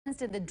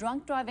In the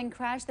drunk driving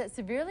crash that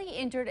severely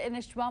injured an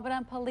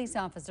Ashwaubenon police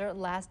officer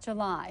last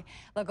July.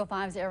 Local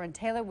 5's Erinn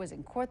Taylor was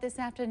in court this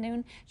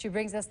afternoon. She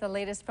brings us the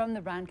latest from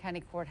the Brown County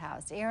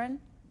Courthouse. Erinn?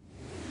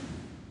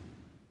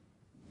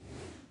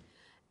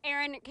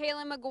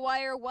 Kayla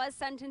McGuire was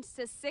sentenced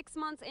to 6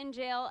 months in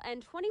jail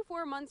and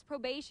 24 months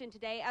probation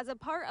today as a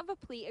part of a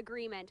plea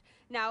agreement.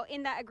 Now,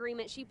 in that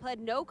agreement, she pled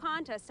no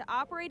contest to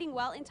operating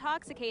while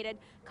intoxicated,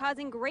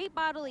 causing great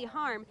bodily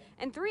harm,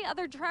 and 3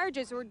 other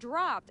charges were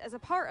dropped as a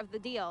part of the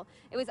deal.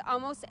 It was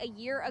almost a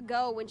year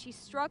ago when she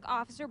struck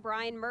Officer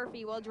Brian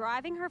Murphy while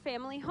driving her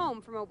family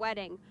home from a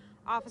wedding.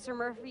 Officer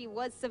Murphy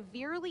was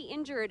severely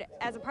injured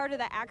as a part of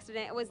the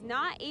accident and was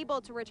not able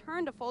to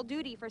return to full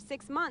duty for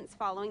 6 months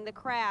following the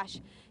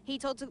crash. He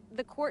told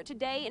the court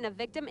today in a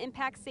victim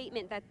impact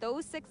statement that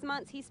those 6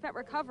 months he spent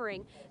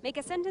recovering make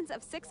a sentence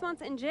of 6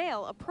 months in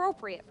jail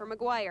appropriate for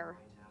McGuire.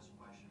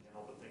 I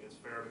don't think it's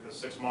fair because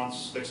 6 months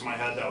sticks in my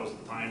head. That was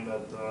the time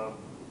that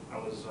I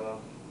was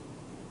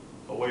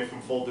away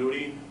from full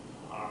duty.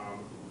 I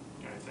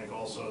think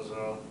also as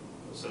a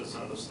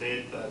citizen of the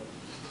state that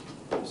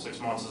 6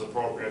 months is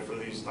appropriate for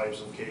these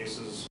types of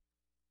cases.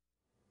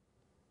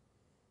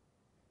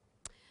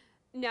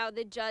 Now,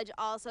 the judge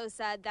also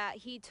said that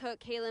he took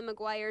Kayla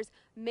McGuire's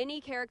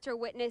many character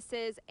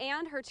witnesses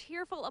and her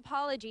tearful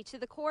apology to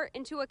the court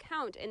into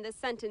account in the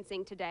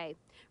sentencing today.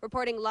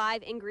 Reporting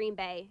live in Green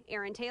Bay,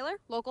 Erinn Taylor,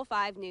 Local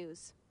 5 News.